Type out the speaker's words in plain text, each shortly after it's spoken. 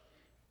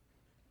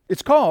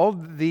It's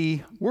called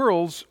the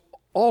world's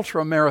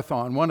ultra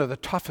marathon, one of the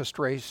toughest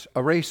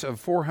a race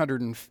of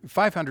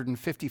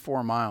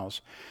 554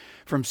 miles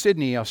from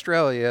Sydney,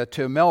 Australia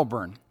to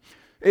Melbourne.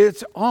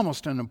 It's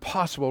almost an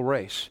impossible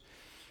race.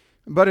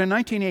 But in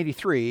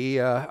 1983,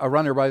 a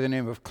runner by the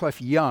name of Cliff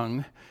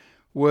Young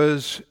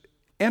was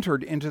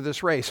entered into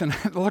this race, and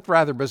it looked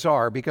rather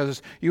bizarre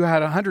because you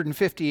had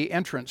 150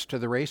 entrants to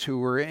the race who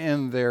were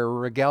in their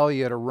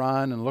regalia to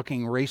run and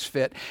looking race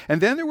fit,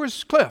 and then there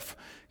was Cliff,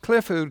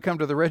 who'd come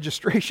to the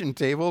registration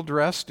table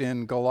dressed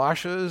in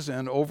galoshes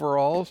and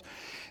overalls,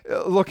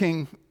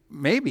 looking,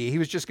 maybe he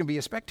was just going to be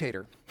a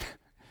spectator.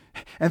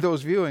 And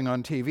those viewing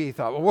on TV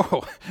thought,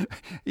 whoa,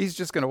 he's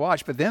just going to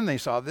watch. But then they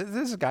saw that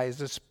this guy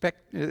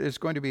is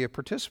going to be a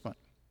participant.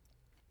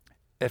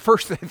 At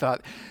first they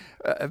thought,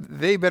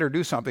 they better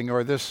do something,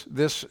 or this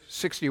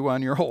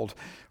 61-year-old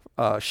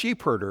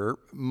sheep herder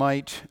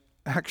might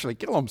actually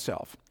kill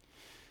himself.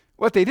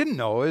 What they didn't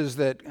know is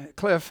that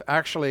Cliff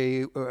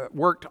actually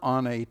worked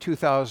on a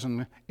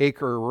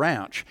 2,000-acre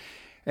ranch,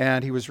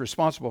 and he was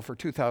responsible for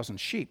 2,000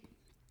 sheep.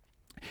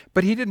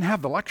 But he didn't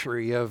have the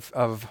luxury of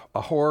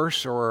a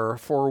horse or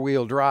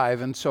four-wheel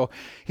drive, and so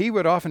he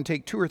would often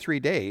take 2 or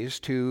 3 days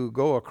to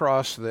go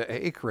across the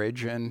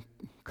acreage and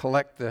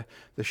collect the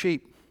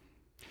sheep.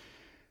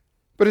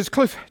 But as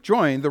Cliff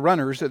joined the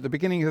runners at the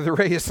beginning of the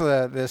race,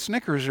 the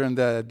snickers and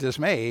the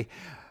dismay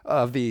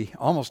of the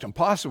almost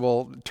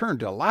impossible turned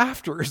to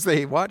laughter as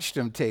they watched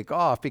him take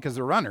off, because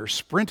the runners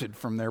sprinted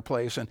from their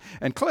place,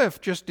 and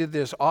Cliff just did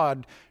this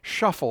odd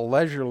shuffle,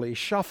 leisurely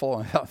shuffle,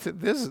 and I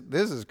thought, this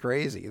is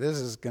crazy. This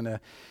is going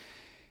to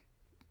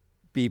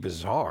be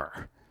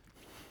bizarre.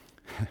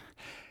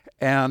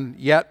 And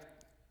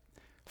yet,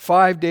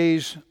 5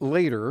 days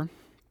later,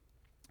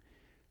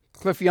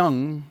 Cliff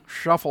Young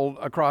shuffled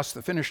across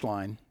the finish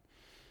line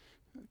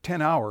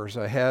 10 hours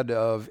ahead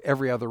of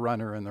every other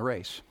runner in the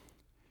race.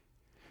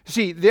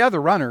 See, the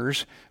other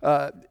runners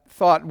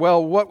thought,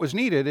 well, what was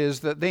needed is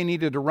that they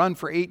needed to run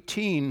for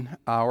 18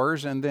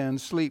 hours and then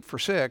sleep for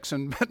 6,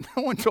 but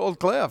no one told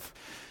Cliff.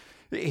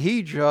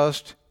 He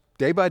just,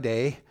 day by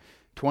day,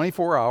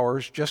 24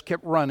 hours, just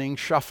kept running,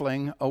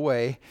 shuffling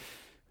away,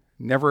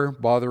 never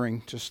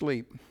bothering to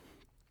sleep,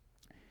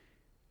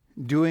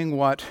 doing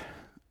what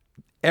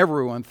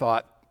everyone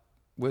thought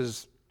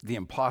was the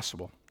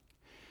impossible.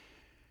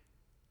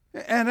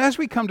 And as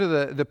we come to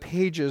the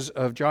pages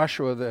of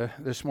Joshua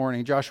this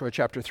morning, Joshua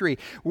chapter 3,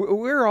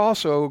 we're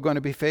also going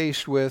to be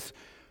faced with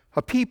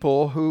a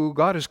people who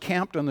God has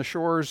camped on the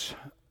shores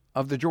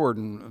of the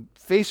Jordan,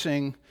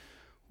 facing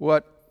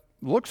what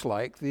looks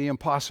like the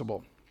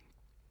impossible.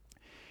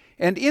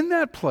 And in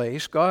that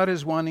place, God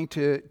is wanting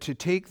to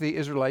take the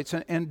Israelites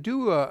and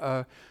do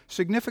a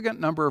significant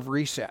number of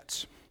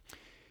resets.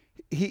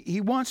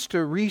 He wants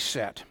to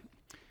reset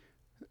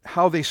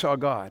how they saw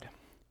God,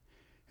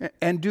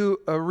 and do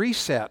a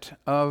reset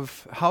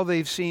of how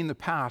they've seen the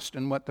past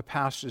and what the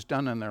past has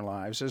done in their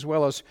lives, as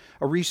well as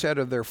a reset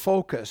of their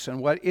focus and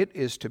what it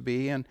is to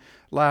be, and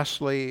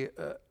lastly,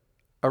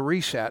 a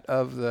reset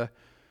of the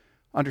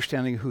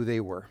understanding of who they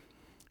were.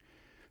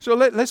 So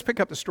let's pick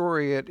up the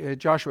story at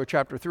Joshua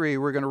chapter 3.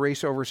 We're going to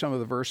race over some of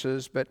the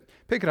verses, but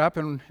pick it up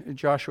in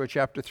Joshua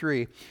chapter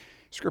 3.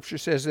 Scripture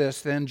says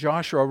this: Then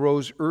Joshua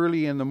rose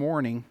early in the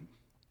morning,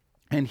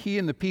 and he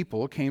and the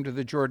people came to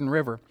the Jordan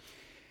River.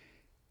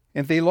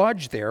 And they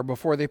lodged there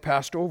before they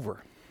passed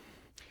over.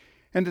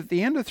 And at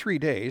the end of 3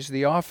 days,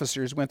 the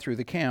officers went through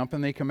the camp,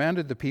 and they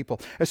commanded the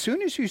people, as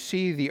soon as you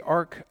see the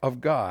ark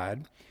of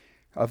God,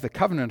 of the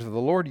covenant of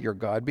the Lord your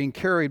God, being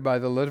carried by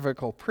the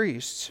Levitical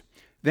priests,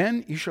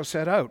 then you shall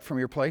set out from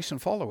your place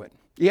and follow it.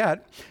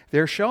 Yet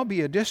there shall be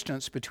a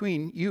distance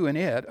between you and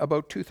it,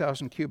 about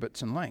 2,000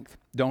 cubits in length.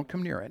 Don't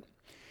come near it,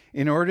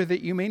 in order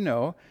that you may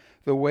know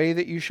the way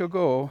that you shall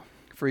go,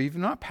 for you've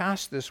not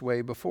passed this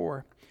way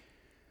before.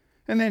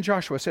 And then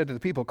Joshua said to the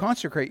people,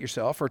 Consecrate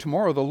yourself, for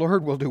tomorrow the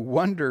Lord will do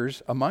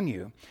wonders among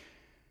you.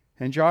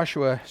 And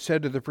Joshua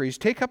said to the priests,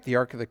 Take up the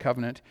ark of the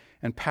covenant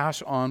and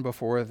pass on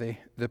before the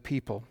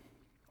people.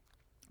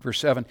 Verse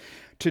 7,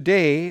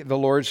 Today the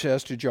Lord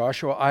says to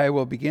Joshua, I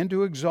will begin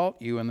to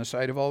exalt you in the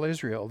sight of all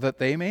Israel, that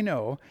they may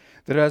know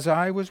that as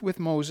I was with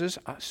Moses,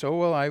 so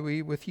will I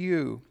be with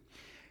you.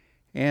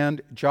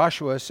 And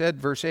Joshua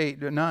said, verse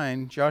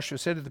 9, Joshua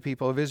said to the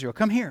people of Israel,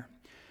 Come here,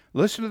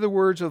 listen to the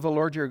words of the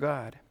Lord your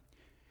God.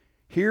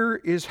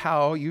 Here is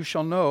how you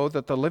shall know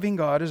that the living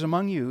God is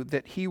among you,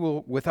 that he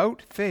will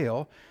without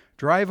fail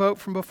drive out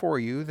from before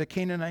you the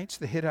Canaanites,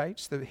 the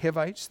Hittites, the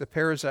Hivites, the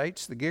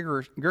Perizzites, the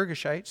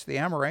Girgashites, the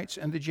Amorites,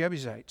 and the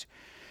Jebusites.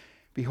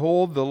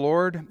 Behold, the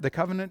Lord, the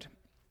covenant,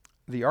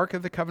 the ark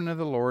of the covenant of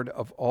the Lord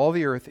of all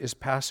the earth is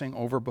passing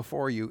over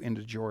before you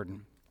into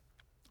Jordan.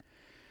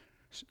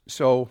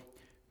 So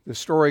the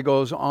story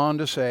goes on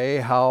to say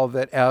how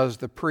that as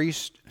the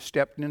priest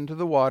stepped into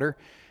the water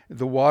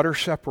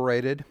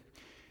separated.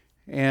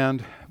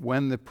 And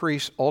when the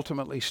priests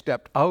ultimately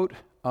stepped out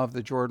of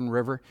the Jordan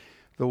River,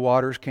 the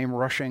waters came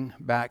rushing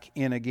back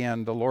in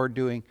again, the Lord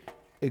doing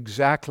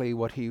exactly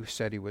what he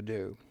said he would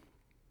do.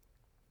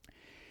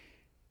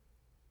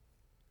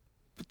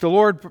 But The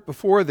Lord,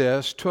 before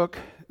this, took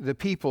the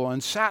people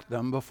and sat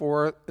them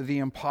before the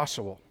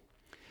impossible.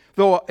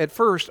 Though at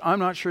first, I'm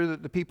not sure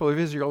that the people of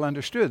Israel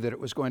understood that it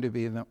was going to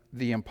be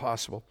the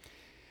impossible.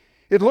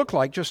 It looked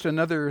like just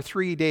another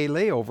 3-day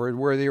layover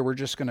where they were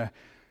just going to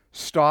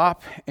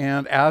stop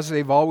and, as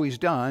they've always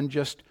done,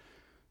 just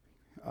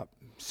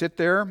sit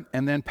there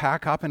and then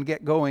pack up and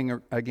get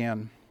going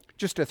again.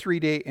 Just a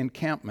 3-day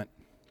encampment.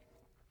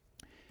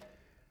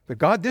 But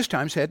God this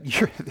time said,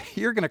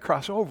 you're going to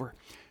cross over.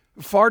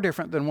 Far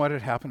different than what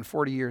had happened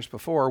 40 years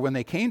before when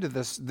they came to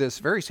this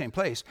very same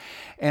place.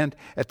 And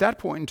at that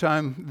point in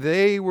time,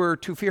 they were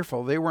too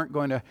fearful. They weren't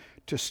going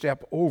to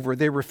step over.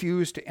 They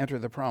refused to enter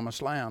the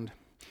promised land.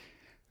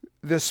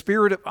 The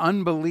spirit of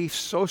unbelief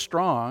so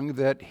strong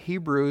that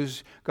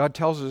God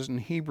tells us in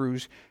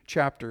Hebrews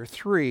chapter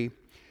 3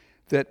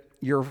 that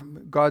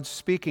God's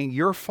speaking,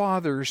 your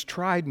fathers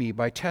tried me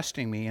by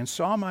testing me and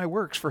saw my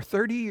works. For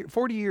 40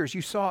 years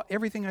you saw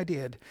everything I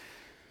did,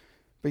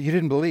 but you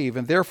didn't believe.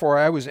 And therefore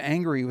I was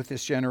angry with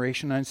this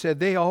generation and said,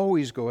 they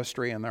always go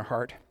astray in their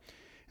heart,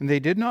 and they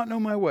did not know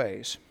my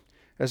ways.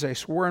 As I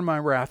swore in my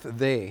wrath,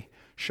 they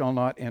shall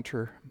not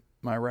enter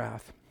my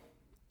wrath.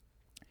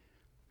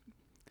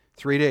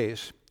 3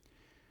 days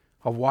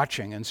of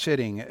watching and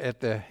sitting at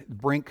the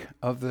brink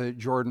of the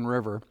Jordan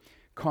River,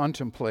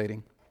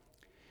 contemplating.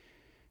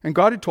 And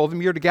God had told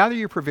them, you're to gather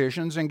your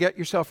provisions and get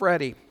yourself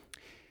ready.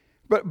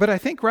 But I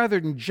think rather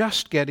than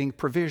just getting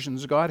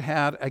provisions, God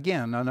had,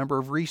 again, a number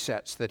of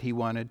resets that he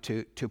wanted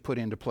to put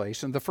into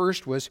place. And the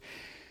first was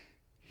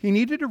he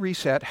needed to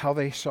reset how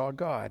they saw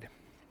God.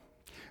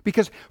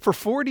 Because for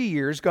 40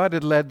 years, God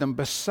had led them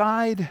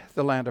beside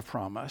the land of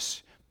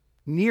promise,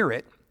 near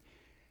it,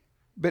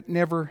 but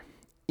never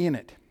in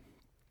it.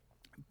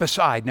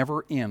 Beside,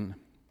 never in.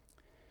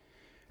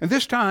 And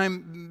this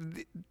time,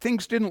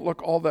 things didn't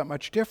look all that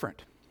much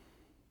different.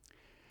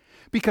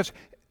 Because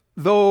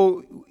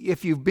though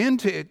if you've been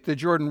to the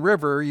Jordan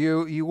River,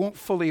 you won't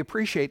fully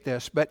appreciate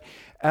this, but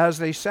as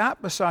they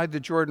sat beside the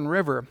Jordan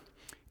River,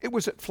 it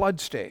was at flood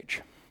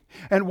stage.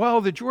 And while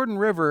the Jordan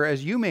River,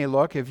 as you may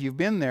look, if you've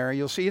been there,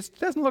 you'll see it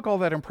doesn't look all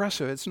that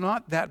impressive. It's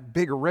not that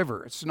big a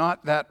river. It's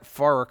not that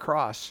far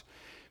across,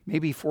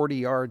 maybe 40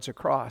 yards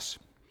across.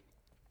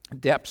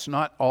 Depth's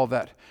not all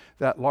that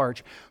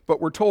large.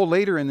 But we're told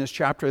later in this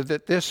chapter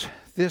that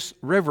this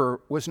river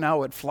was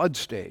now at flood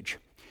stage.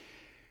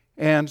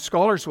 And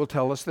scholars will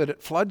tell us that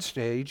at flood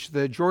stage,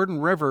 the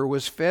Jordan River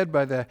was fed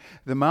by the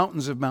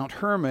mountains of Mount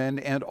Hermon,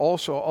 and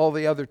also all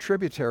the other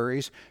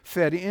tributaries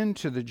fed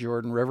into the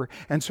Jordan River.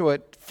 And so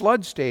at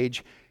flood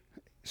stage,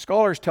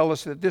 scholars tell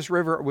us that this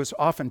river was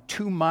often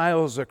 2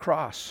 miles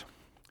across.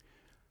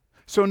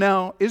 So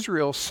now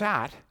Israel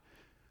sat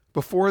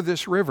before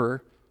this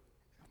river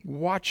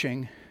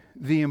watching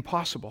the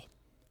impossible.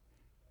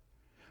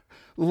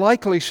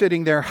 Likely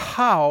sitting there,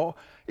 how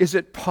is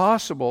it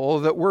possible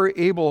that we're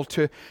able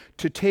to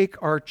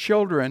take our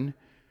children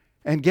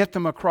and get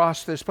them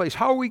across this place?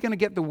 How are we going to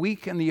get the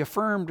weak and the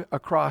affirmed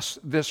across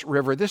this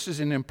river? This is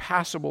an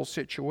impassable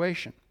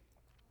situation.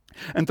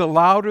 And the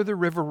louder the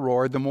river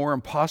roared, the more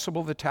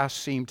impossible the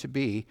task seemed to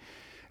be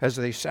as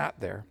they sat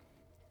there.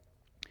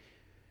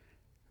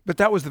 But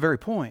that was the very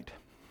point.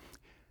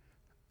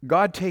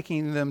 God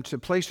taking them to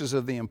places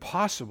of the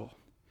impossible,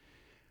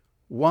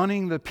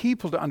 wanting the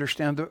people to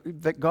understand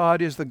that God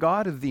is the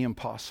God of the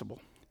impossible,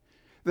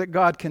 that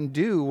God can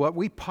do what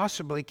we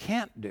possibly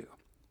can't do.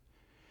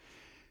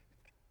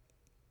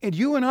 And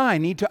you and I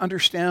need to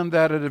understand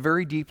that at a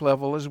very deep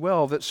level as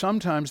well, that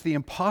sometimes the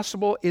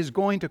impossible is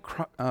going to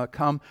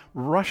come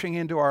rushing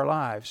into our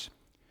lives.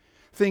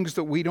 Things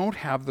that we don't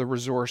have the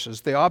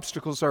resources. The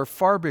obstacles are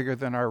far bigger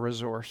than our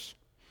resource.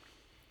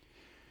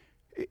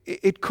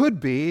 It could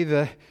be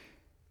the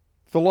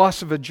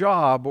loss of a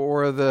job,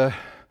 or the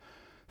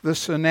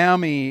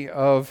tsunami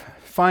of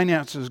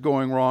finances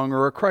going wrong,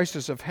 or a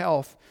crisis of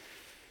health.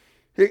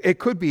 It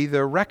could be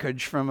the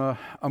wreckage from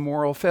a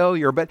moral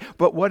failure.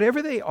 But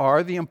whatever they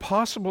are, the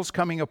impossibles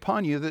coming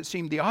upon you that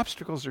seem the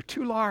obstacles are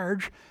too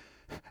large,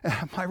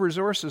 my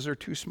resources are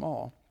too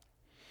small.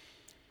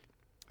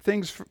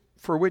 Things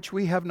for which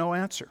we have no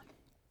answer.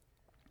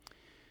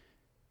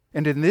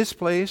 And in this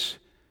place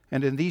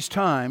and in these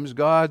times,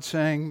 God's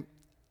saying,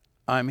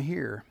 I'm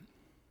here.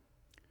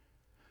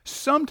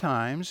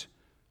 Sometimes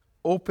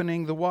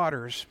opening the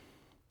waters.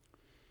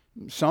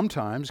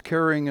 Sometimes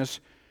carrying us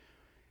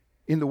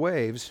in the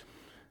waves.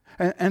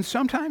 And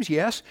sometimes,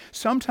 yes,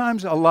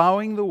 sometimes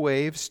allowing the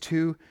waves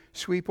to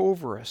sweep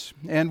over us.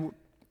 And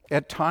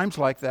at times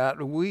like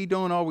that, we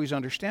don't always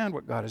understand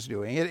what God is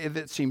doing.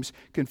 It seems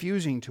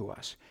confusing to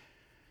us.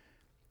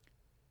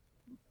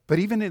 But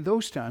even in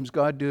those times,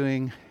 God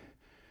doing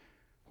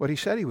what he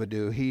said he would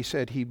do. He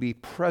said he'd be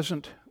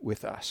present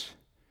with us.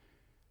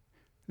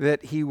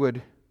 That he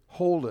would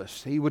hold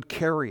us. He would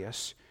carry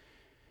us.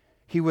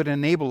 He would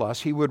enable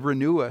us. He would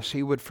renew us.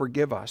 He would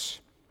forgive us.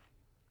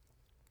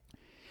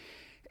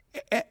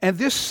 And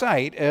this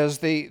sight, as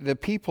the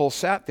people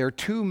sat there,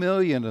 2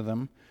 million of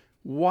them,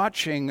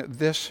 watching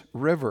this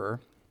river,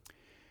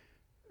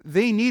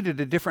 they needed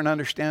a different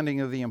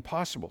understanding of the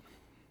impossible.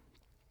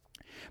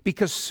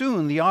 Because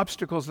soon the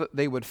obstacles that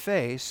they would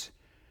face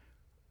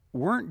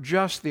weren't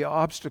just the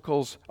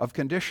obstacles of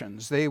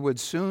conditions. They would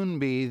soon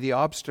be the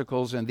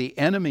obstacles and the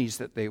enemies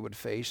that they would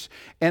face,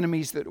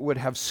 enemies that would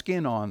have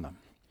skin on them.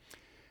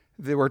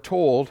 They were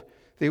told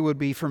they would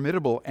be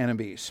formidable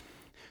enemies.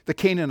 The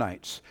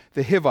Canaanites,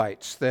 the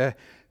Hivites, the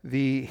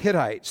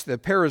Hittites, the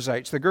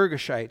Perizzites, the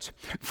Girgashites,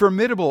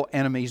 formidable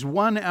enemies,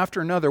 one after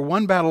another,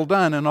 one battle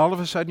done, and all of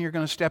a sudden you're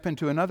going to step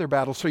into another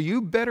battle. So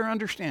you better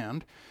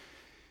understand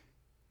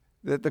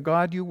that the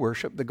God you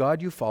worship, the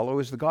God you follow,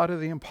 is the God of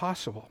the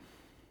impossible.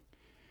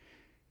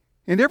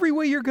 In every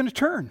way you're going to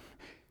turn.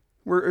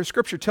 Where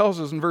Scripture tells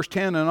us in verse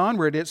 10 and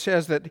onward, it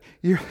says that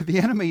the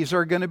enemies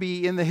are going to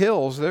be in the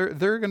hills. They're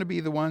going to be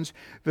the ones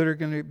that are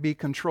going to be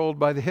controlled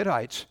by the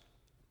Hittites.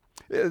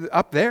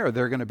 Up there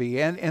they're going to be,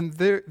 and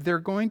they're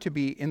going to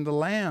be in the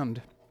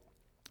land.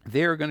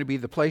 They're going to be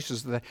the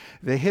places, the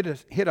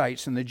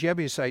Hittites and the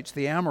Jebusites,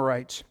 the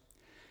Amorites.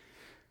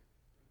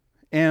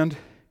 And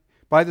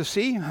by the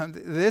sea,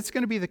 it's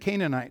going to be the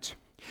Canaanites.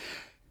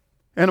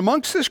 And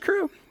amongst this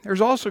crew,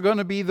 there's also going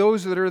to be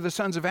those that are the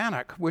sons of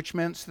Anak, which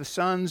means the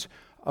sons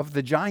of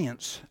the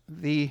giants,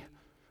 the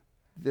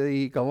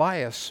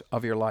Goliaths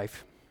of your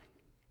life.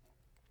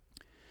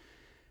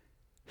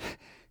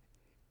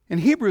 And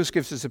Hebrews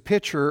gives us a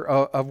picture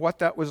of what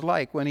that was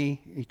like when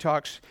he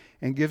talks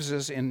and gives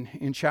us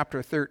in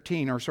chapter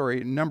 13,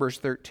 Numbers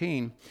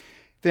 13.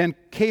 Then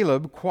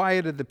Caleb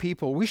quieted the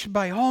people. We should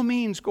by all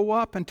means go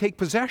up and take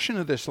possession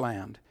of this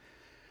land,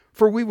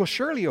 for we will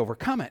surely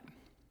overcome it.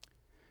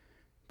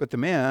 But the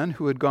men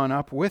who had gone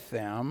up with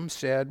them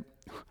said,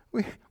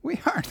 we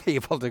aren't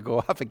able to go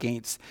up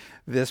against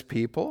this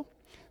people.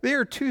 They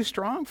are too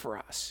strong for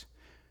us.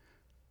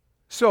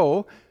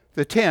 So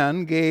the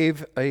 10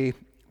 gave a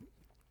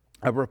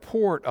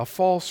report, a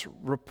false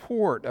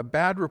report, a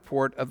bad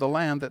report of the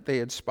land that they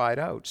had spied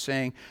out,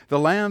 saying, the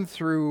land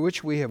through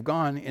which we have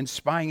gone in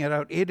spying it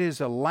out, it is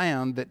a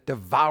land that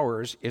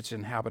devours its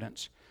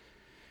inhabitants.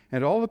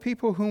 And all the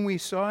people whom we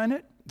saw in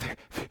it,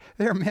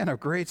 they're men of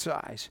great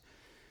size.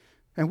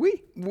 And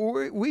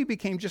we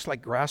became just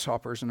like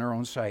grasshoppers in our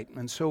own sight,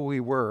 and so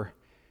we were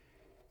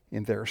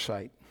in their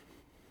sight.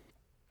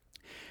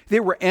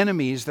 They were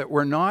enemies that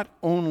were not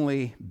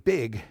only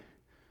big,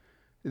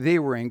 they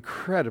were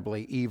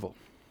incredibly evil.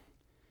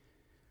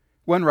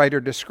 One writer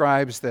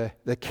describes the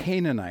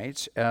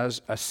Canaanites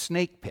as a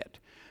snake pit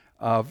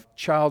of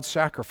child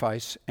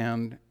sacrifice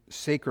and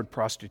sacred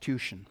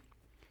prostitution.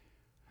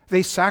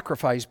 They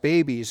sacrificed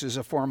babies as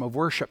a form of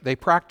worship. They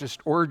practiced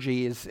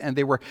orgies, and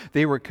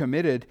they were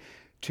committed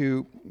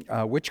to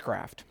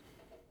witchcraft.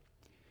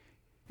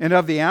 And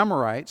of the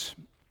Amorites,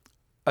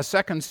 a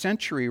 2nd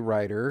century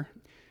writer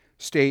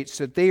states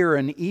that they are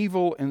an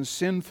evil and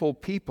sinful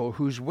people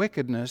whose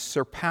wickedness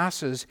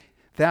surpasses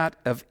that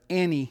of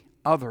any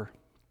other.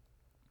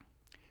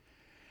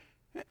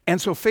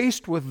 And so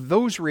faced with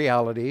those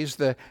realities,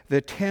 the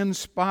 10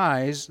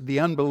 spies, the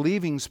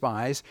unbelieving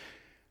spies,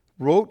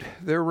 wrote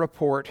their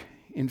report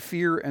in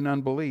fear and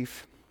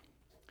unbelief.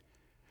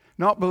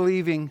 Not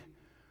believing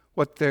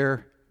what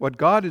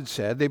God had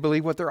said, they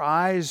believed what their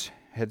eyes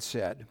had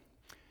said.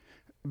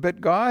 But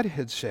God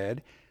had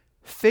said,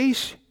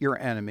 face your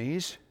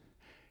enemies,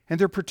 and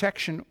their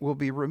protection will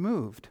be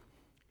removed.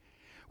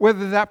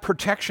 Whether that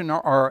protection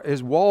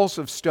is walls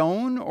of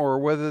stone, or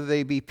whether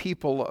they be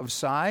people of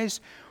size,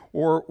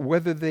 or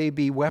whether they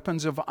be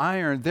weapons of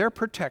iron, their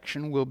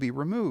protection will be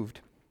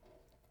removed.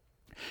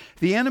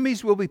 The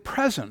enemies will be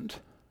present,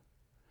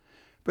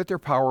 but their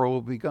power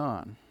will be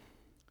gone.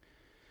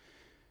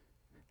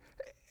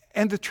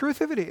 And the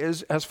truth of it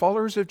is, as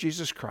followers of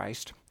Jesus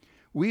Christ,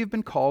 we have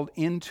been called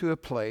into a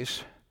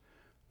place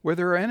where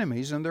there are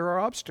enemies and there are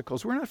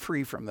obstacles. We're not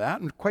free from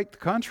that, and quite the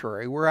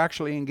contrary, we're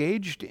actually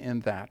engaged in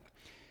that.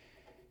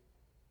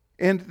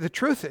 And the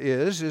truth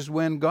is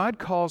when God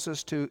calls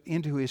us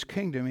into His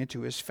kingdom,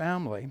 into His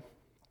family,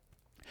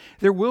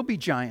 there will be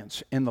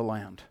giants in the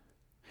land.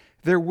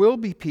 There will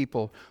be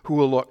people who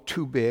will look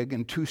too big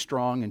and too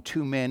strong and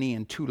too many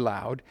and too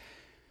loud,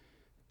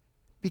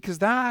 because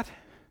that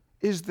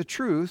is the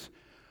truth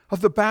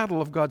of the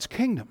battle of God's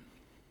kingdom,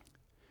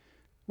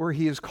 where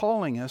He is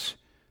calling us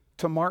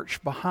to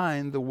march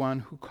behind the one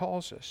who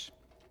calls us.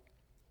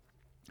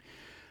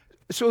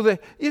 So the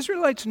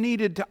Israelites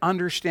needed to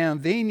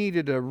understand, they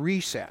needed a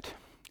reset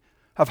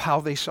of how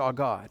they saw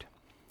God.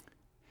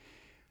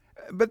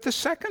 But the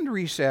second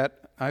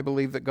reset, I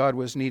believe, that God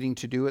was needing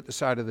to do at the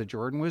side of the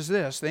Jordan was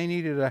this. They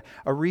needed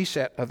a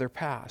reset of their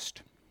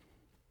past.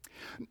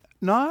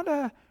 Not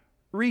a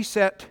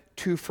reset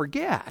to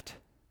forget,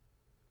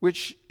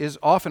 which is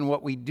often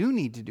what we do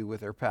need to do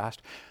with our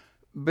past.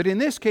 But in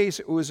this case,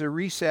 it was a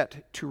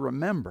reset to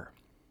remember.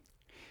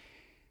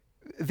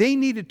 They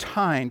needed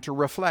time to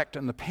reflect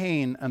on the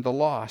pain and the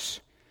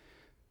loss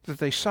that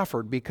they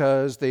suffered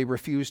because they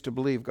refused to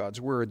believe God's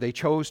word. They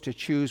chose to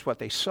choose what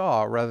they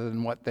saw rather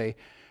than what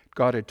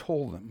God had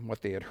told them,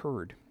 what they had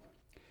heard.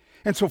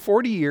 And so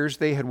 40 years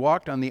they had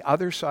walked on the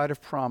other side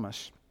of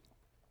promise,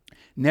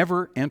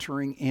 never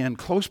entering in,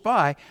 close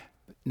by,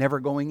 but never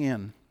going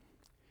in.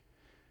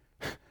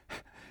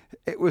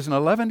 It was an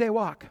 11-day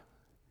walk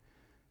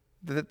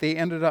that they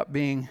ended up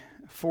being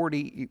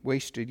 40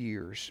 wasted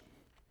years.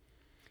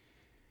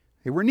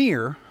 They were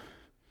near,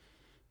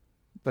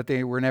 but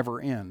they were never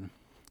in.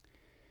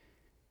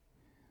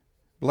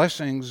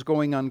 Blessings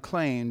going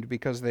unclaimed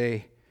because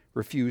they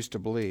refused to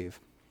believe.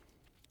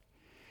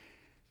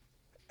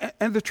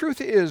 And the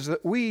truth is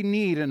that we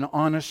need an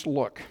honest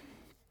look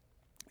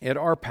at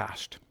our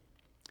past.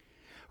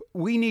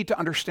 We need to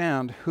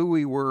understand who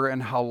we were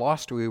and how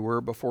lost we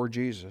were before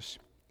Jesus.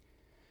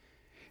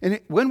 And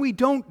when we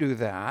don't do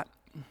that,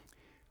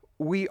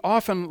 we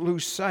often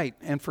lose sight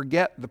and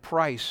forget the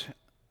price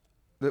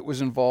that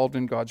was involved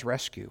in God's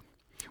rescue.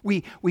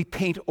 We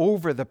paint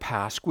over the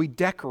past, we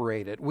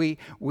decorate it, we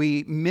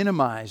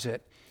minimize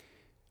it.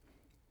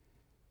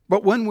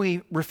 But when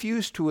we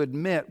refuse to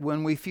admit,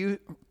 when we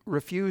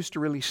refuse to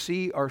really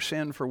see our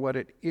sin for what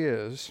it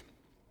is,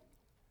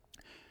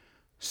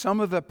 some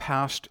of the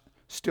past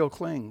still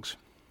clings.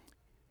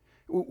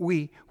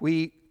 We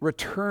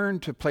return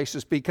to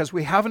places because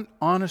we haven't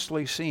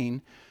honestly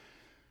seen,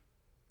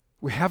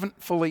 we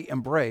haven't fully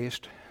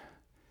embraced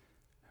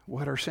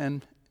what our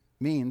sin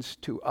means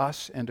to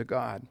us and to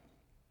God.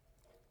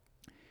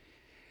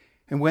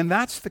 And when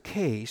that's the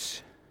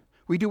case,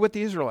 we do what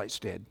the Israelites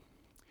did.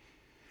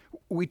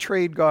 We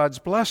trade God's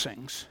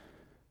blessings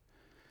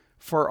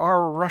for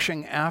our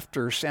rushing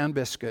after sand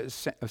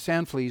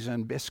fleas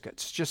and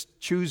biscuits, just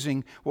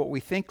choosing what we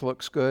think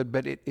looks good,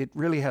 but it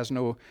really has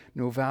no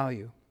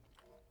value.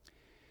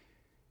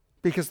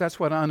 Because that's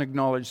what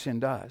unacknowledged sin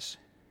does.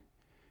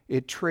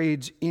 It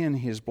trades in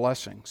his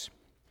blessings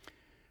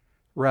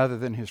rather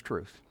than his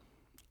truth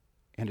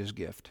and his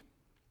gift.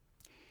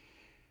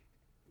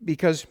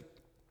 Because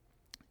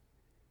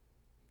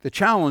the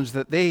challenge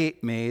that they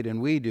made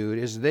and we do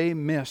is they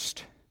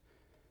missed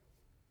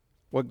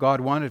what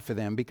God wanted for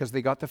them because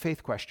they got the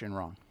faith question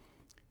wrong.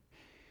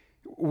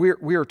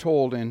 We are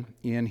told in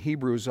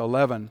Hebrews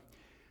 11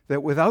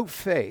 that without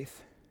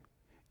faith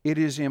it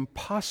is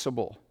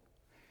impossible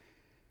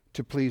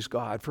to please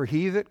God. For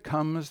he that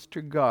comes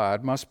to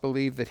God must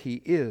believe that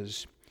he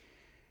is,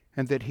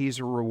 and that he's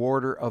a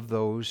rewarder of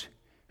those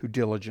who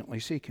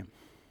diligently seek him.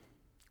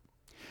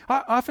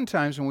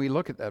 Oftentimes when we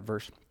look at that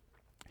verse,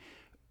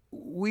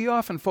 we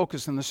often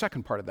focus on the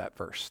second part of that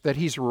verse, that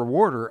he's a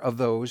rewarder of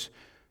those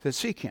that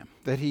seek him,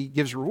 that he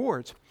gives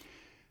rewards.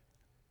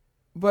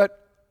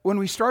 But when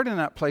we start in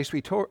that place,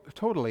 we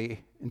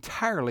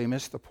entirely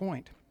miss the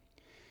point.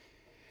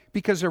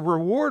 Because a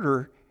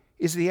rewarder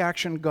is the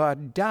action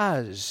God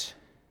does.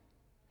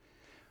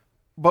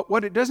 But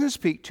what it doesn't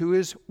speak to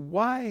is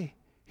why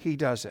he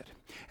does it.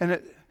 And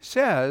it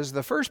says,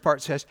 the first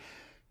part says,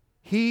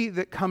 he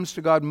that comes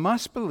to God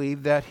must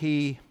believe that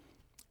he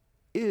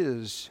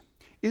is.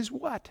 Is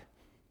what?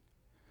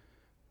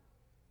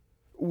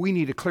 We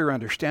need a clear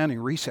understanding,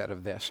 reset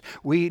of this.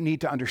 We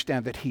need to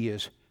understand that he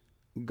is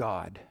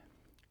God.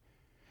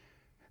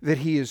 That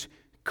he is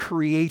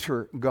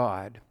creator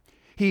God.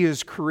 He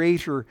is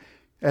creator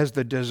as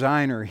the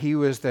designer. He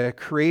was the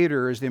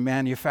creator as the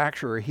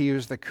manufacturer. He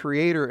is the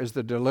creator as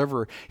the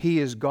deliverer. He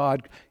is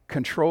God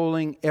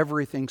controlling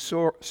everything,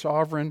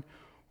 sovereign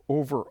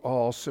over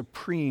all,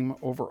 supreme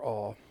over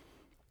all.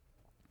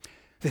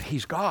 That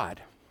he's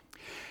God.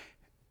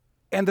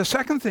 And the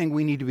second thing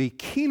we need to be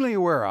keenly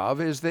aware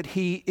of is that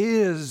he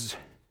is,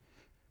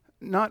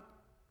 not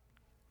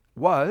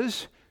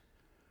was,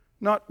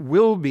 not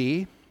will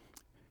be,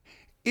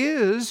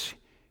 is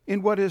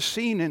in what is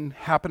seen and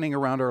happening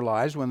around our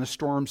lives when the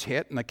storms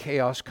hit and the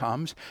chaos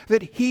comes,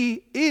 that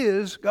he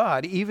is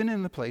God. Even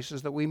in the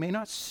places that we may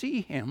not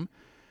see him,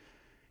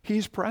 he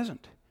is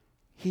present.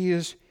 He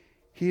is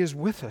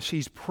with us.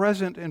 He's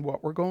present in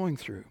what we're going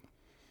through.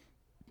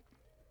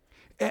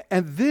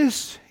 And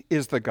this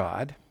is the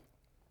God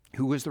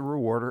who is the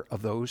rewarder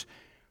of those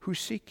who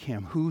seek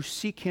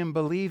him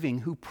believing,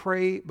 who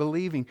pray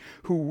believing,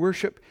 who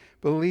worship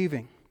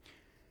believing.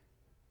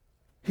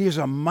 He is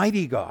a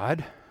mighty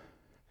God.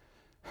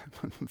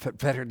 But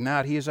better than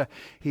that, he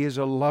is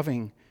a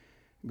loving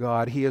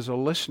God. He is a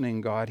listening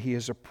God. He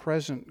is a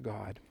present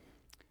God.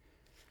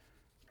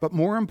 But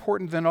more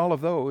important than all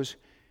of those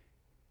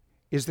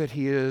is that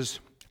he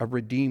is a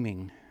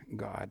redeeming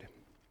God.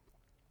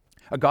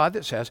 A God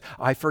that says,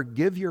 I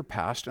forgive your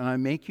past and I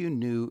make you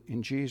new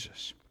in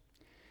Jesus.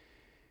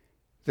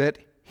 That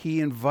he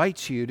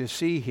invites you to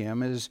see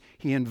him as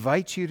he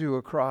invites you to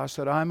a cross,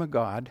 that I'm a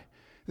God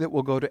that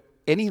will go to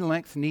any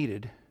length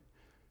needed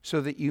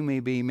so that you may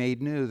be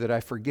made new, that I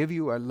forgive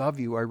you, I love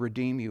you, I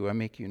redeem you, I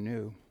make you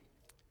new.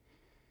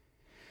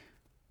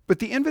 But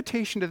the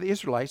invitation to the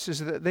Israelites is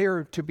that they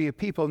are to be a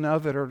people now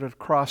that are to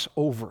cross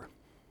over.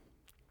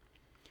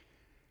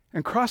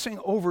 And crossing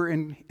over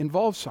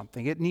involves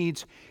something.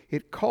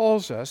 It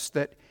calls us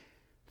that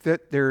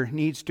there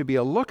needs to be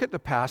a look at the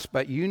past,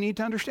 but you need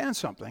to understand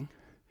something.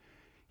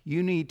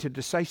 You need to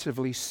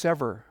decisively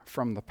sever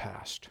from the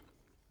past.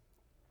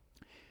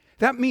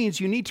 That means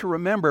you need to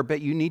remember,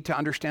 but you need to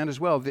understand as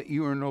well that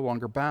you are no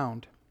longer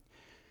bound.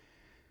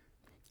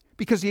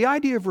 Because the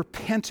idea of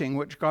repenting,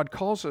 which God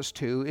calls us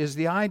to, is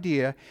the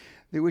idea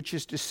which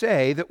is to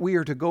say that we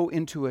are to go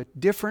into a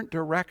different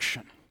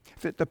direction,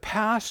 that the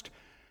past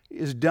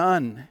is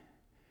done,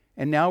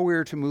 and now we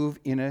are to move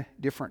in a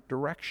different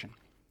direction.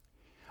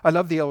 I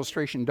love the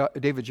illustration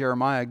David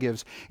Jeremiah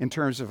gives in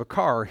terms of a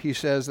car. He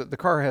says that the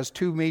car has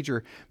two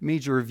major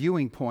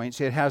viewing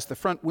points. It has the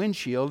front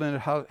windshield and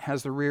it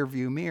has the rear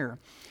view mirror.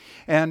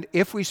 And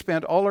if we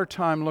spend all our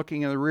time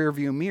looking in the rear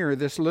view mirror,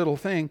 this little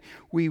thing,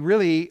 we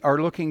really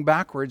are looking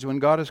backwards when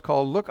God is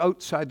called, look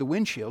outside the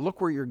windshield,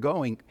 look where you're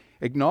going.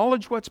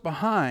 Acknowledge what's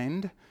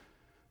behind,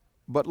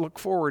 but look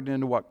forward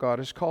into what God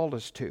has called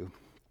us to.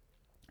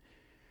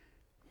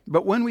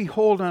 But when we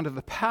hold on to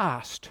the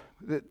past,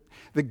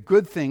 the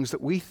good things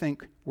that we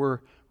think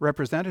were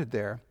represented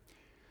there,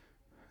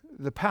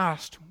 the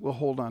past will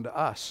hold on to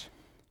us.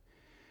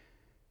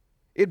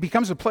 It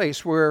becomes a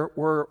place where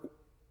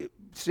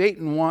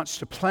Satan wants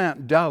to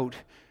plant doubt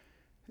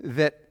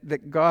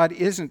that God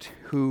isn't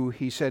who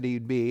he said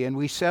he'd be. And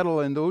we settle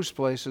in those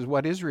places.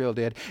 What Israel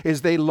did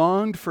is they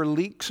longed for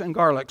leeks and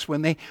garlics.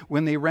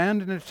 When they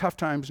ran into tough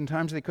times and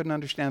times they couldn't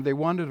understand, they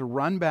wanted to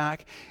run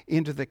back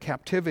into the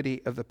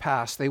captivity of the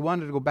past. They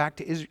wanted to go back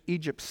to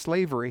Egypt's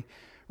slavery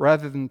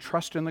rather than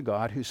trust in the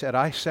God who said,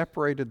 I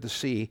separated the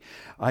sea,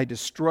 I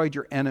destroyed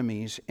your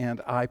enemies,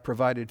 and I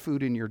provided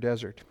food in your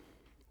desert.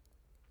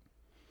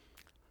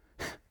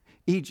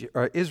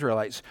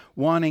 Israelites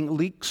wanting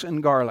leeks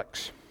and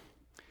garlics,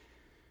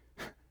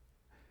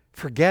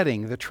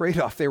 forgetting the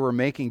trade-off they were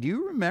making. Do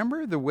you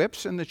remember the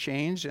whips and the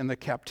chains and the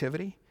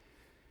captivity?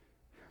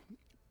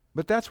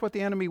 But that's what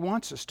the enemy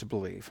wants us to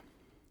believe,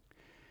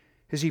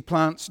 is he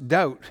plants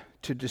doubt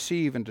to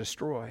deceive and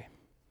destroy.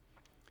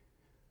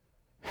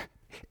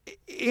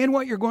 In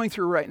what you're going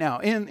through right now,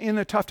 in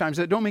the tough times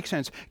that don't make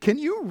sense, can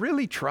you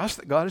really trust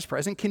that God is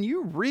present? Can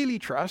you really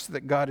trust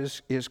that God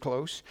is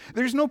close?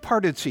 There's no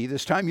parted sea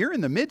this time. You're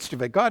in the midst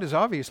of it. God has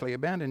obviously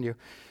abandoned you,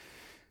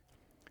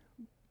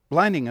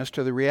 blinding us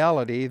to the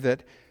reality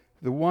that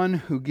the one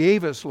who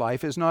gave us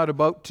life is not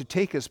about to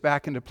take us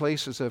back into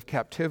places of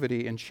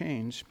captivity and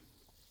chains.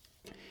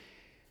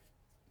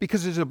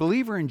 Because as a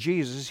believer in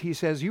Jesus, he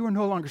says, you are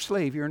no longer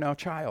slave, you are now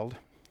child.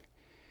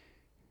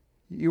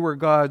 You are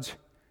God's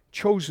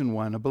chosen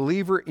one, a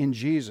believer in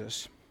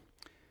Jesus,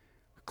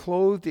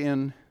 clothed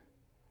in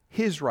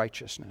his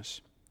righteousness.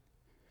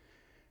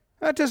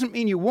 That doesn't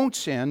mean you won't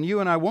sin,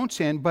 you and I won't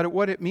sin, but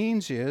what it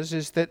means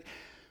is that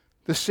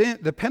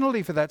the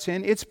penalty for that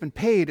sin, it's been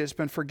paid, it's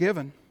been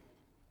forgiven.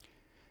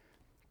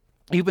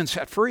 You've been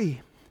set free.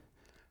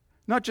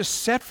 Not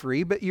just set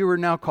free, but you are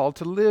now called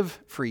to live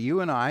free. You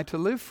and I to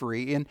live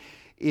free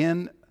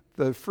in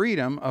the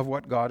freedom of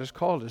what God has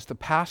called us. The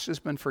past has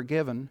been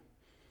forgiven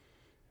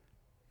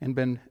and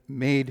been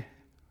made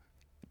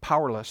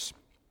powerless.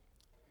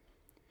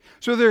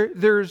 So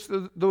there's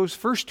those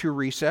first two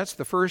resets.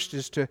 The first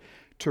is to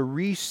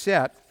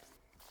reset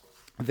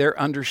their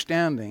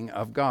understanding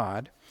of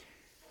God.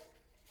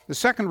 The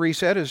second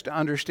reset is to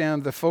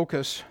understand the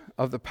focus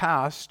of the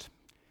past,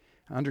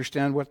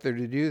 understand what they're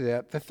to do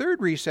that. The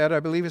third reset, I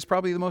believe, is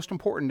probably the most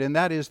important, and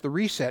that is the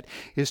reset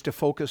is to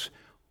focus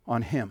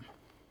on Him.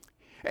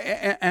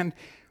 And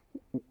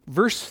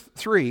verse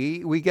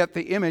 3, we get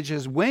the image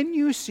as when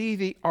you see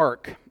the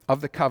ark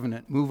of the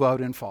covenant, move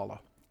out and follow.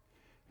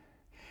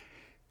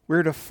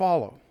 We're to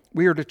follow.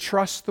 We are to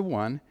trust the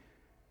one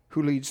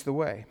who leads the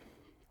way.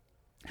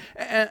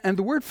 And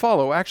the word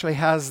follow actually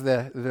has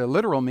the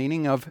literal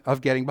meaning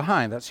of getting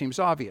behind. That seems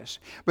obvious.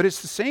 But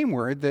it's the same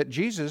word that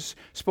Jesus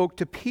spoke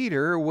to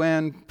Peter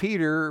when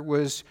Peter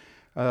was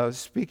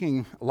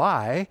speaking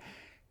lie.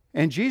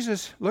 And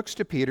Jesus looks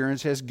to Peter and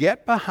says,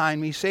 "Get behind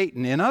me,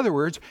 Satan." In other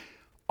words,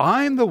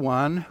 I'm the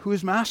one who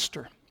is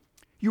master.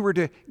 You were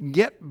to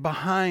get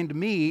behind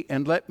me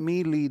and let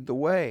me lead the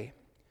way.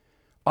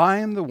 I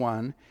am the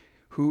one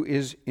who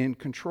is in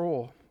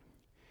control.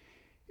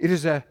 It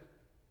is a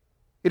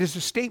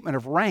statement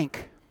of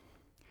rank.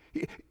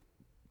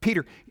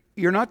 Peter,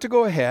 you're not to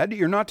go ahead.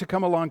 You're not to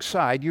come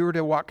alongside. You're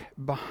to walk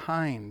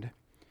behind.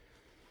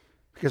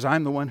 Because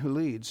I'm the one who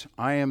leads.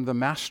 I am the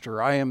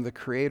master. I am the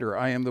creator.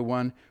 I am the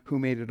one who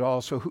made it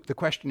all. So the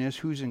question is,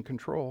 who's in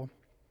control?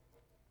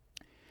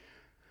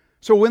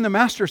 So when the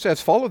master says,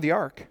 follow the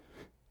ark,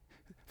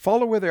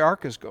 follow where the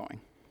ark is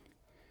going.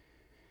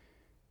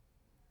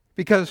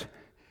 Because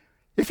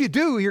if you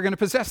do, you're going to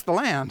possess the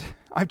land.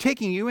 I'm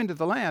taking you into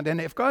the land. And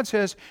if God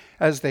says,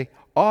 as the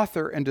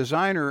author and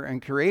designer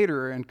and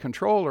creator and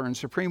controller and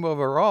supreme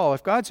over all,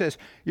 if God says,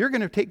 you're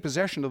going to take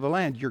possession of the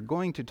land, you're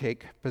going to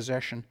take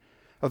possession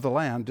of the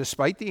land,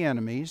 despite the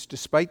enemies,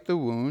 despite the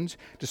wounds,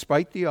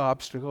 despite the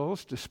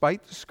obstacles,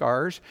 despite the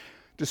scars,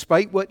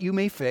 despite what you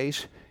may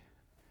face,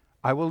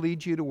 I will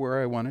lead you to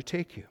where I want to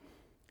take you.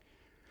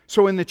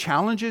 So in the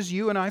challenges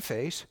you and I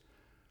face,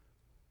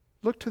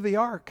 look to the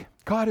ark.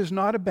 God is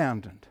not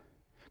abandoned.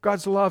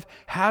 God's love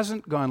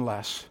hasn't gone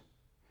less.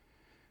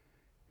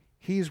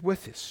 He's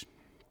with us.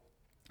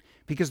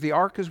 Because the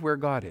ark is where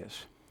God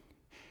is.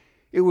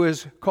 It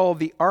was called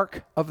the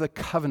Ark of the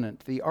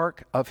Covenant, the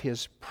Ark of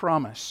His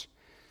promise.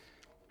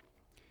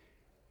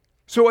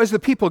 So as the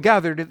people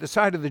gathered at the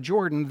side of the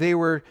Jordan, they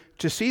were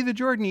to see the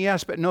Jordan,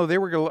 yes, but no, they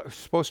were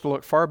supposed to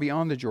look far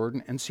beyond the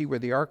Jordan and see where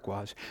the ark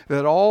was.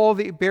 That all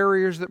the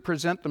barriers that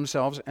present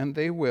themselves, and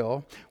they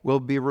will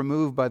be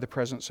removed by the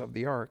presence of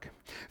the ark.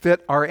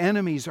 That our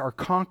enemies are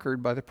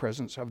conquered by the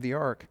presence of the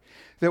ark.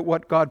 That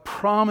what God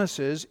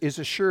promises is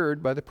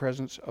assured by the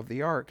presence of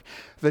the ark.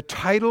 The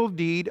title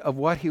deed of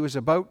what he was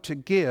about to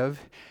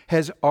give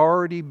has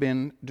already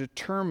been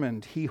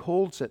determined. He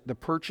holds it. The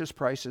purchase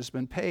price has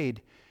been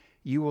paid.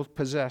 You will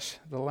possess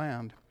the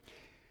land.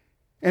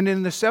 And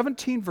in the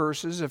 17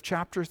 verses of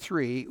chapter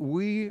 3,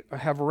 we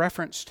have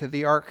reference to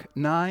the ark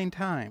 9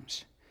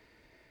 times,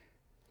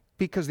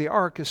 because the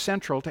ark is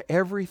central to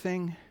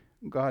everything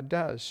God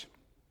does.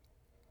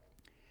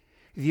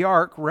 The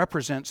ark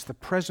represents the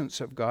presence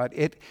of God.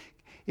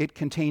 It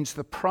contains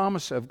the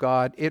promise of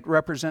God. It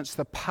represents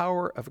the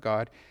power of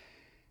God.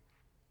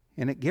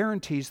 And it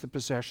guarantees the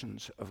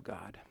possessions of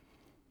God.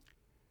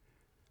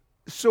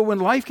 So when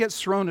life gets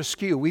thrown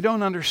askew, we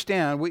don't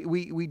understand,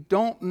 we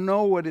don't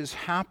know what is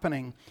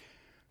happening.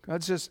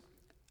 God says,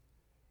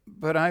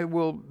 but I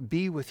will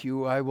be with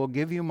you. I will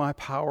give you my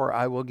power.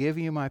 I will give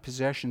you my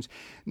possessions.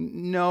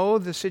 No,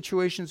 the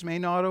situations may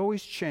not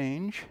always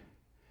change,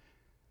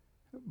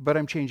 but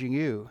I'm changing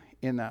you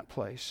in that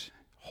place.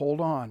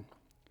 Hold on.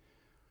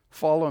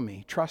 Follow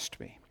me. Trust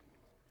me.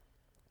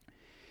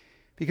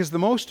 Because the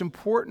most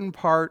important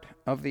part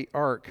of the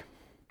ark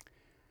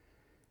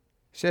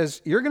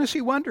says, you're going to see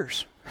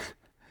wonders.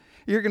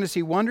 You're going to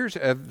see wonders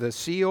of the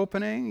sea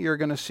opening. You're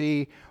going to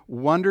see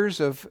wonders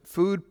of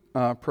food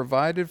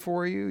provided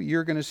for you.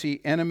 You're going to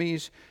see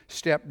enemies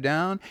step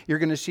down. You're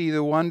going to see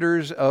the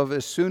wonders of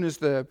as soon as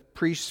the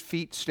priest's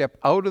feet step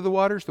out of the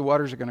waters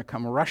are going to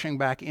come rushing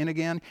back in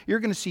again.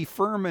 You're going to see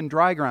firm and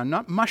dry ground,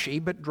 not mushy,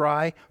 but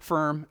dry,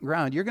 firm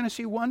ground. You're going to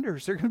see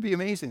wonders. They're going to be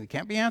amazing. They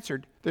can't be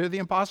answered. They're the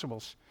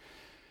impossibles.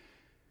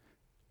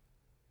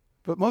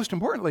 But most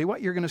importantly,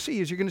 what you're going to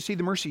see is you're going to see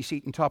the mercy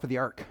seat on top of the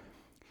ark.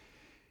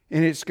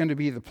 And it's going to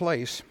be the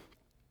place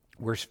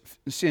where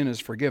sin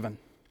is forgiven.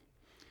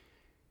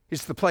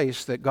 It's the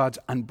place that God's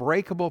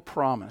unbreakable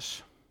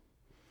promise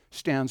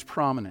stands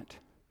prominent.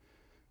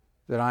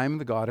 That I am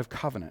the God of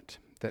covenant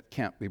that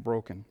can't be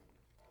broken.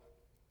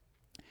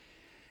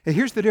 And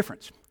here's the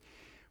difference.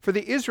 For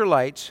the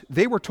Israelites,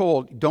 they were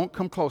told, don't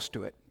come close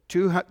to it.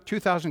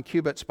 2,000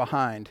 cubits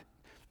behind.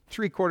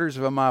 3/4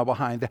 of a mile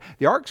behind.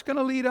 The ark's going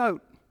to lead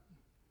out.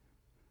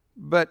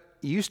 But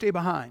you stay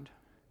behind.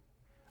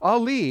 I'll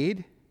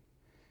lead,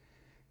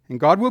 and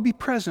God will be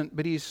present,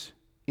 but he's,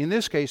 in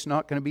this case,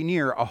 not going to be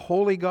near a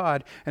holy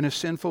God and a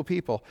sinful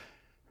people.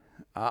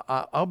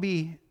 I'll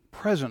be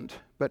present,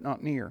 but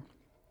not near.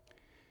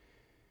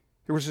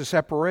 There was a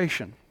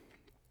separation.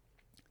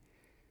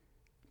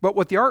 But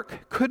what the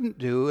ark couldn't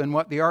do and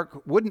what the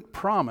ark wouldn't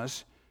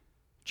promise,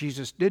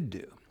 Jesus did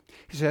do.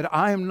 He said,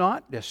 I am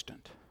not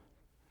distant.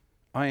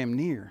 I am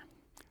near.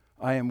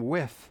 I am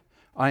with.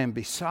 I am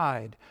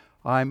beside.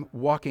 I'm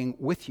walking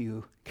with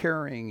you,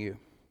 carrying you.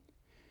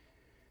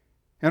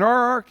 And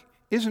our ark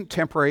isn't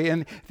temporary,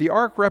 and the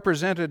ark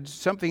represented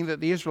something that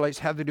the Israelites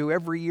had to do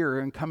every year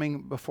in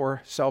coming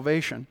before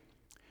salvation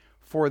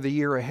for the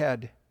year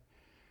ahead.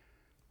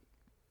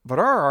 But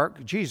our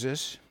ark,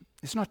 Jesus,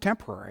 is not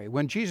temporary.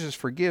 When Jesus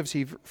forgives,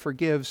 he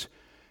forgives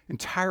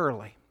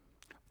entirely.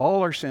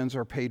 All our sins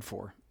are paid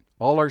for.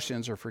 All our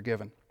sins are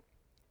forgiven.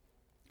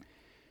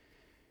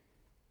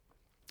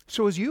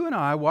 So as you and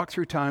I walk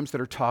through times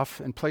that are tough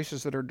and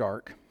places that are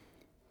dark,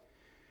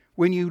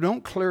 when you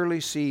don't clearly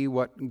see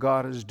what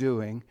God is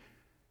doing,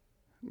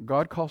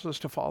 God calls us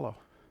to follow,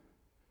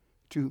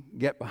 to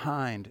get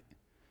behind,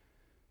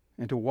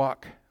 and to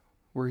walk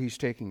where he's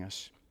taking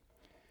us.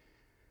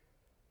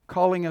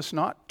 Calling us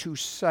not to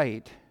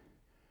sight,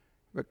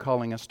 but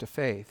calling us to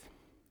faith.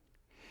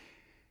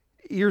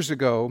 Years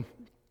ago,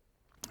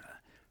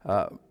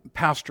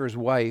 pastor's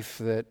wife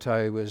that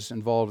I was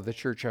involved with, the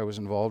church I was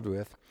involved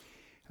with,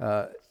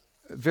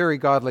 very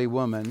godly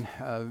woman,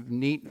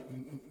 neat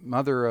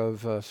mother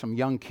of some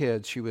young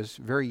kids. She was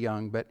very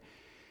young, but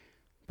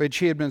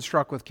she had been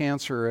struck with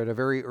cancer at a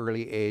very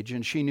early age,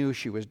 and she knew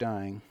she was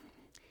dying.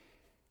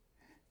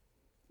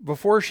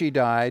 Before she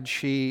died,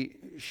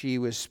 she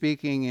was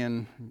speaking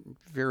in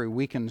a very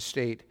weakened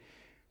state.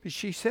 But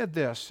she said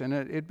this, and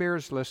it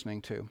bears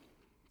listening to.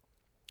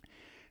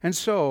 And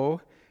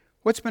so,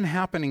 what's been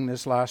happening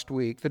this last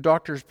week, the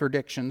doctor's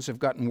predictions have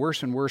gotten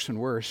worse and worse and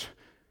worse.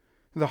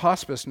 The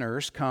hospice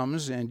nurse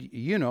comes and,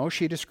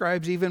 she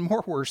describes even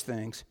more worse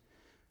things.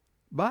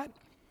 But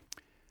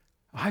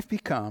I've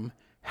become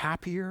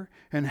happier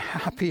and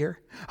happier.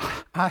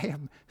 I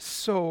am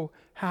so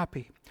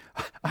happy.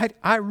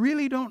 I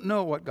really don't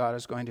know what God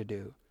is going to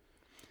do.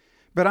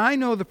 But I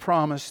know the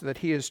promise that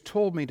he has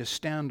told me to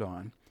stand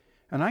on,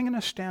 and I'm going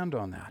to stand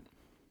on that.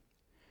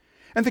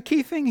 And the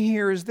key thing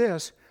here is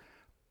this.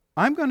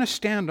 I'm going to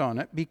stand on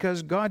it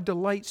because God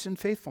delights in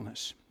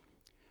faithfulness.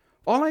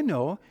 All I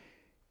know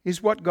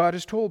is what God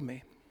has told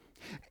me.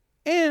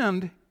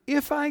 And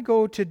if I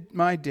go to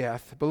my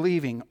death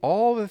believing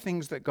all the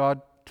things that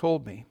God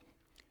told me,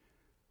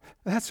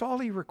 That's all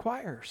he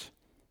requires.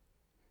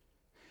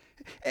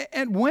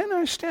 And when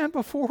I stand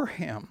before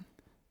him,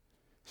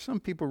 some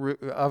people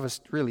of us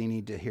really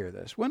need to hear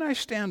this. When I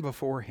stand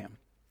before him,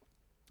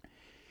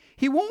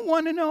 he won't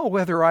want to know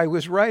whether I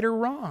was right or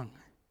wrong.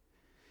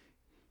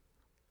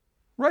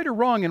 Right or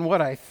wrong in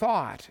what I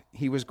thought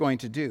he was going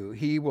to do.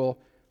 He will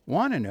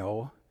want to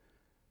know,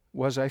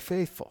 was I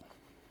faithful?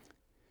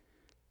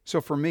 So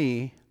for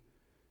me,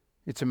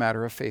 it's a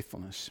matter of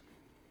faithfulness.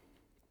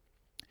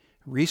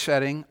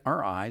 Resetting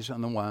our eyes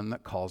on the one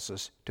that calls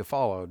us to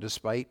follow,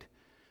 despite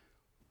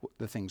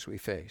the things we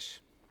face.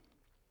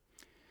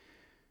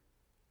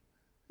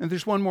 And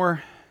there's one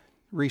more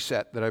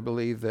reset that I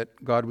believe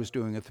that God was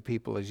doing with the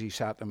people as he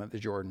sat them at the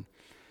Jordan.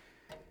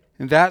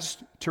 And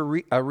that's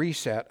a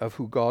reset of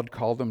who God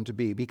called them to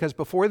be. Because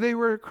before they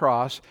were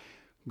across,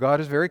 God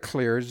is very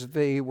clear as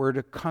they were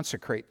to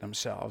consecrate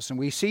themselves. And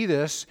we see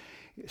this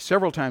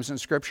several times in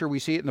Scripture. We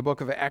see it in the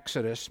book of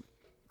Exodus,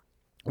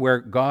 where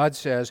God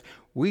says,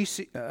 we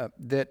see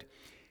that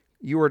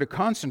you are to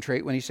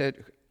concentrate, when he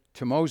said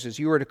to Moses,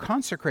 you are to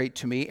consecrate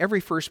to me every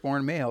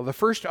firstborn male. The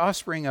first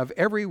offspring of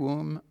every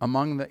womb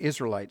among the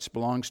Israelites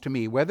belongs to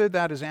me. Whether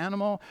that is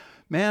animal,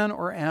 man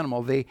or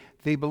animal, they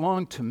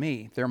belong to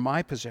me. They're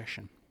my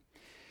possession.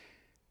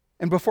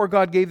 And before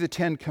God gave the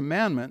 10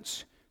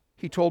 Commandments,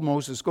 he told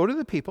Moses, go to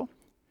the people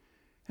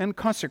and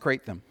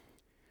consecrate them.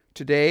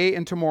 Today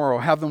and tomorrow,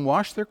 have them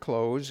wash their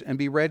clothes and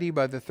be ready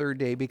by the third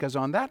day, because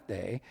on that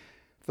day,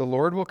 the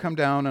Lord will come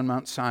down on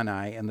Mount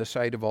Sinai in the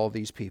sight of all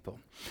these people.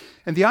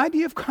 And the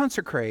idea of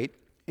consecrate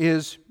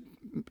is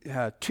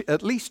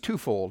at least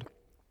twofold.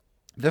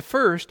 The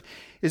first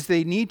is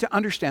they need to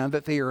understand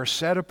that they are a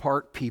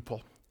set-apart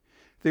people.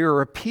 They are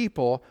a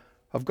people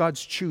of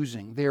God's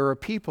choosing. They are a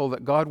people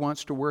that God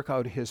wants to work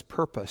out his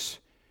purpose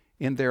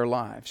in their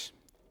lives.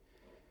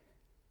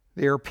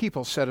 They are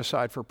people set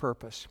aside for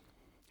purpose.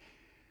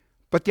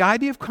 But the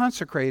idea of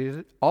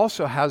consecrated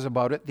also has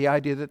about it the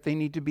idea that they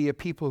need to be a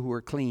people who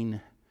are clean.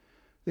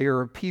 They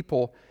are a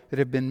people that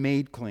have been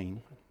made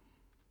clean.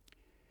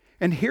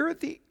 And here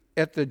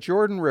at the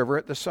Jordan River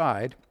at the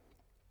side,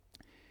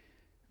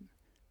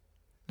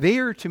 they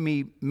are to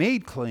be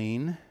made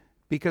clean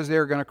because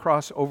they're going to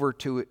cross over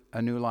to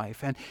a new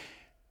life. And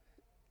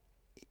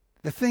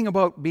the thing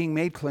about being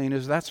made clean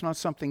is that's not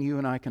something you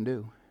and I can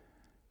do,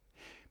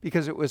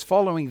 because it was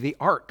following the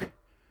ark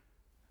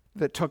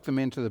that took them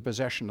into the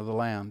possession of the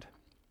land.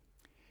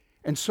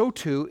 And so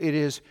too it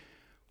is,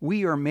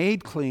 we are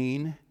made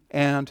clean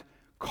and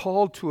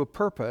called to a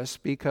purpose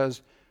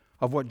because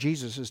of what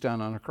Jesus has done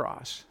on a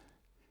cross,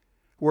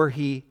 where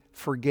he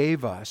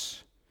forgave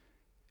us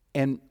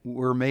and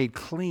were made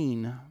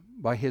clean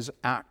by his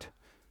act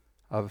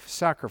of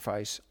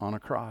sacrifice on a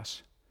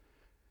cross.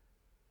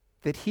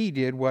 That he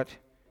did what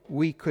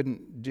we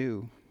couldn't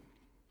do.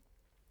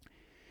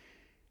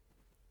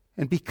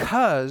 And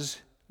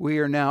because we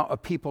are now a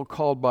people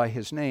called by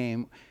his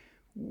name,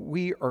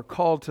 we are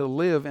called to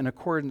live in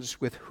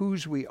accordance with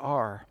whose we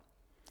are,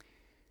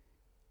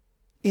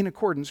 in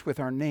accordance with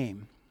our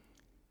name.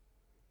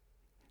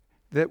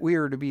 That we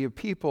are to be a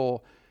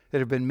people that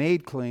have been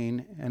made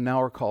clean and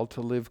now are called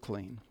to live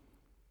clean.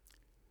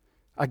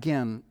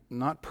 Again,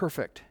 not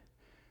perfect,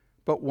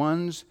 but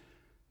ones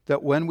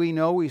that when we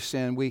know we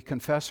sin, we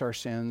confess our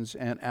sins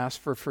and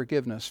ask for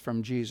forgiveness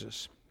from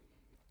Jesus.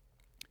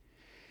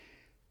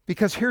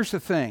 Because here's the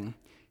thing.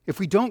 If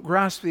we don't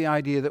grasp the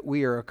idea that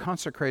we are a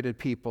consecrated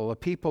people, a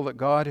people that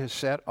God has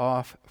set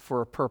off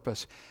for a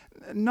purpose,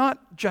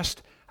 not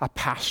just a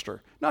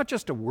pastor, not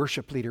just a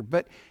worship leader,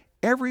 but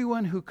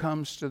everyone who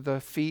comes to the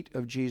feet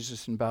of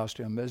Jesus and bows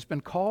to him has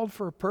been called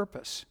for a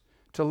purpose,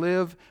 to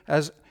live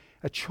as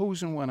a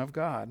chosen one of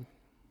God.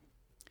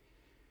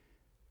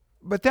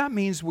 But that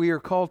means we are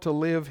called to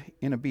live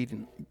in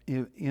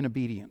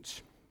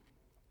obedience.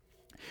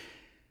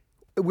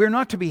 We're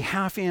not to be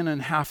half in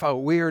and half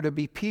out. We are to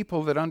be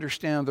people that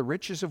understand the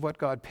riches of what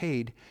God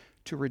paid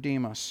to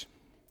redeem us.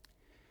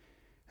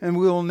 And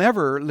we will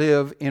never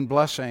live in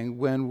blessing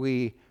when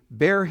we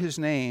bear his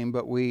name,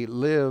 but we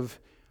live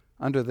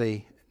under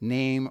the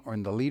name or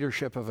in the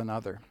leadership of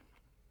another.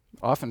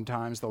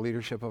 Oftentimes the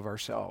leadership of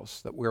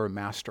ourselves, that we're a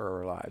master of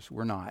our lives.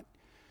 We're not.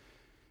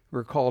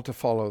 We're called to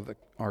follow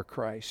our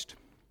Christ,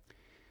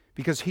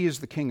 because he is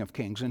the King of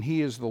Kings and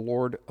he is the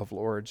Lord of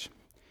Lords.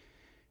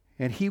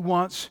 And he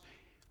wants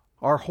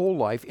our whole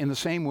life in the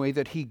same way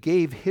that he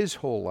gave his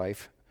whole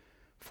life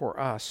for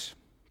us.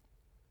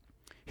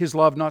 His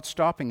love not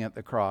stopping at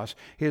the cross,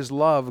 his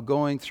love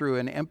going through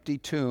an empty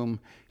tomb,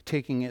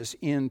 taking us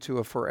into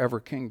a forever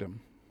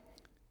kingdom.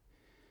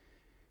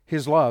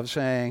 His love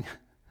saying,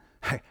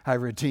 I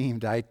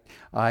redeemed, I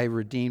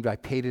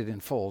paid it in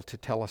full to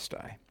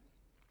Telestai.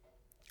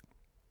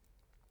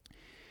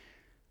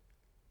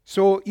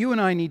 So you and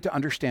I need to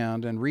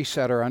understand and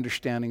reset our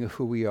understanding of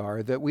who we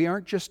are, that we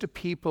aren't just a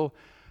people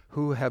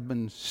who have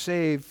been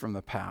saved from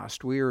the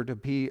past. We are to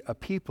be a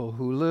people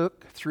who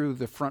look through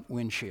the front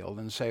windshield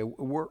and say,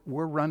 we're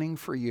running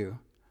for you.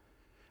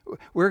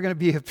 We're going to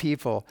be a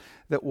people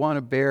that want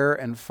to bear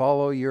and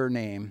follow your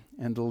name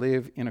and to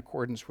live in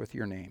accordance with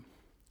your name.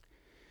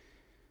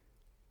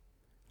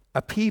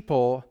 a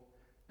people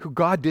who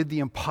God did the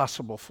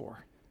impossible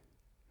for.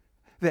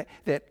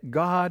 That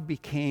God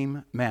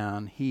became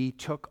man. He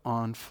took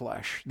on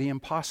flesh. The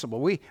impossible.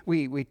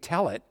 We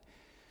tell it,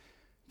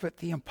 but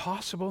the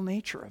impossible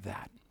nature of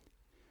that.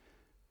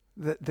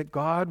 That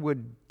God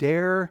would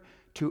dare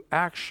to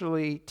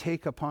actually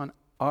take upon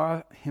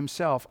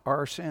himself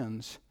our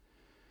sins.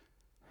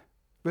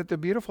 But the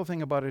beautiful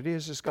thing about it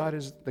is God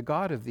is the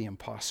God of the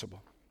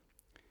impossible.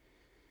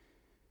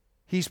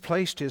 He's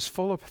placed his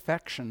full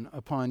affection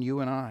upon you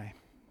and I.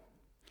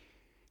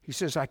 He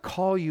says, I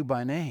call you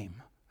by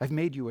name. I've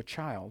made you a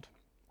child.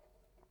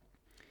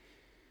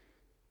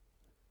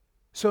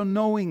 So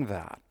knowing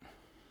that,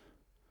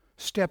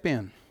 step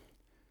in.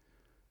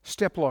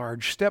 Step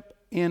large. Step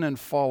in and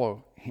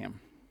follow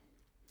him.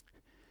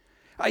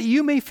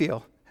 You may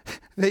feel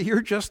that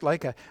you're just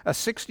like a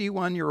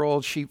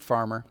 61-year-old sheep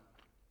farmer,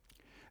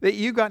 that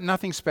you got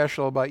nothing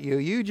special about you.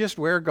 You just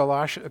wear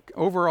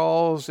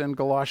overalls and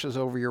galoshes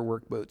over your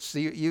work boots.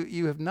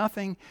 You have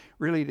nothing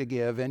really to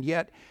give, and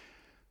yet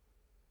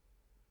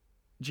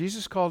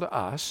Jesus' call to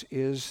us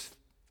is,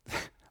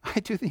 I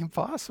do the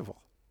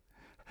impossible.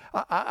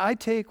 I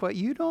take what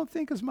you don't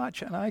think is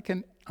much, and I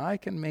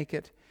can make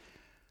it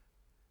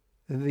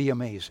the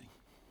amazing.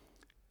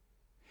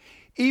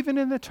 Even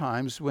in the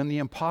times when the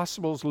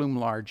impossibles loom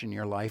large in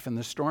your life and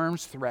the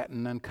storms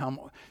threaten and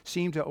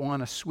seem to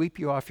want to sweep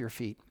you off your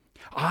feet,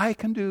 I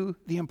can do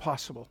the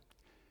impossible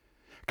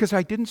because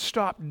I didn't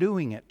stop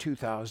doing it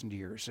 2,000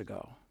 years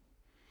ago.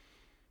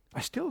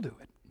 I still do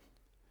it.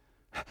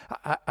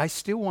 I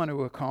still want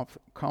to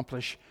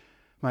accomplish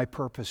my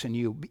purpose in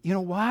you. You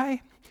know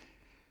why?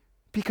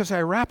 Because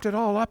I wrapped it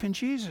all up in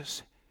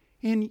Jesus,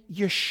 in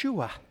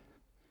Yeshua.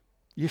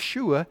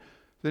 Yeshua,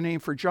 the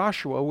name for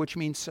Joshua, which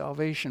means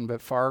salvation,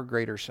 but far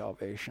greater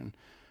salvation.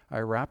 I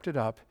wrapped it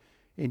up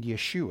in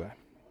Yeshua,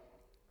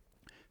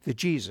 the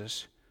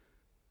Jesus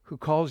who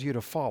calls you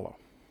to follow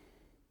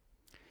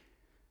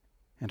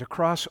and to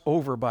cross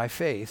over by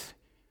faith,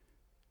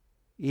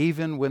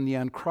 even when the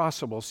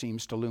uncrossable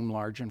seems to loom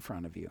large in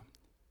front of you.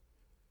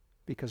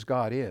 Because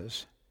God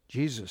is,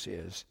 Jesus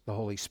is, the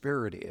Holy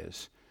Spirit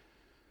is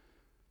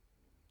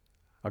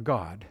a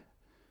God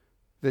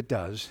that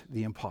does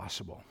the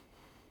impossible.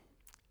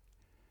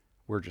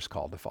 We're just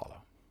called to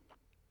follow.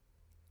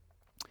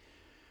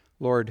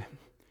 Lord,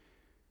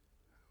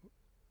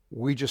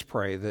 we just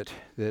pray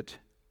that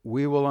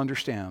we will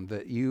understand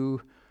that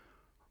you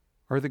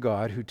are the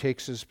God who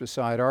takes us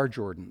beside our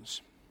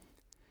Jordans,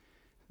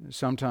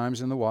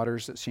 sometimes in the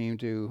waters that seem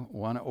to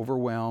want to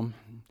overwhelm,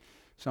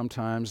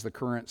 sometimes the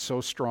current's so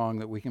strong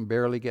that we can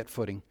barely get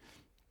footing.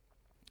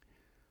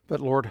 But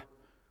Lord,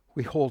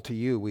 we hold to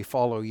you, we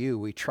follow you,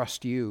 we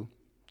trust you,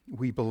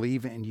 we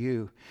believe in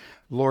you.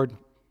 Lord,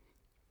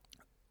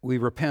 we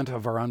repent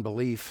of our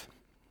unbelief.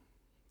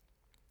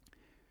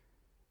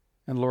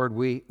 And Lord,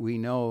 we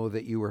know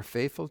that you are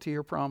faithful to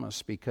your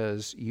promise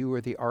because you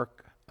are the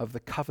Ark of the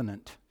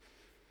Covenant,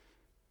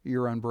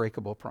 your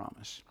unbreakable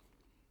promise.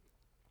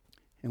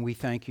 And we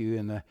thank you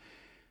in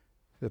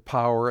the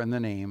power and the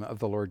name of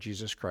the Lord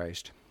Jesus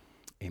Christ.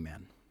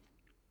 Amen.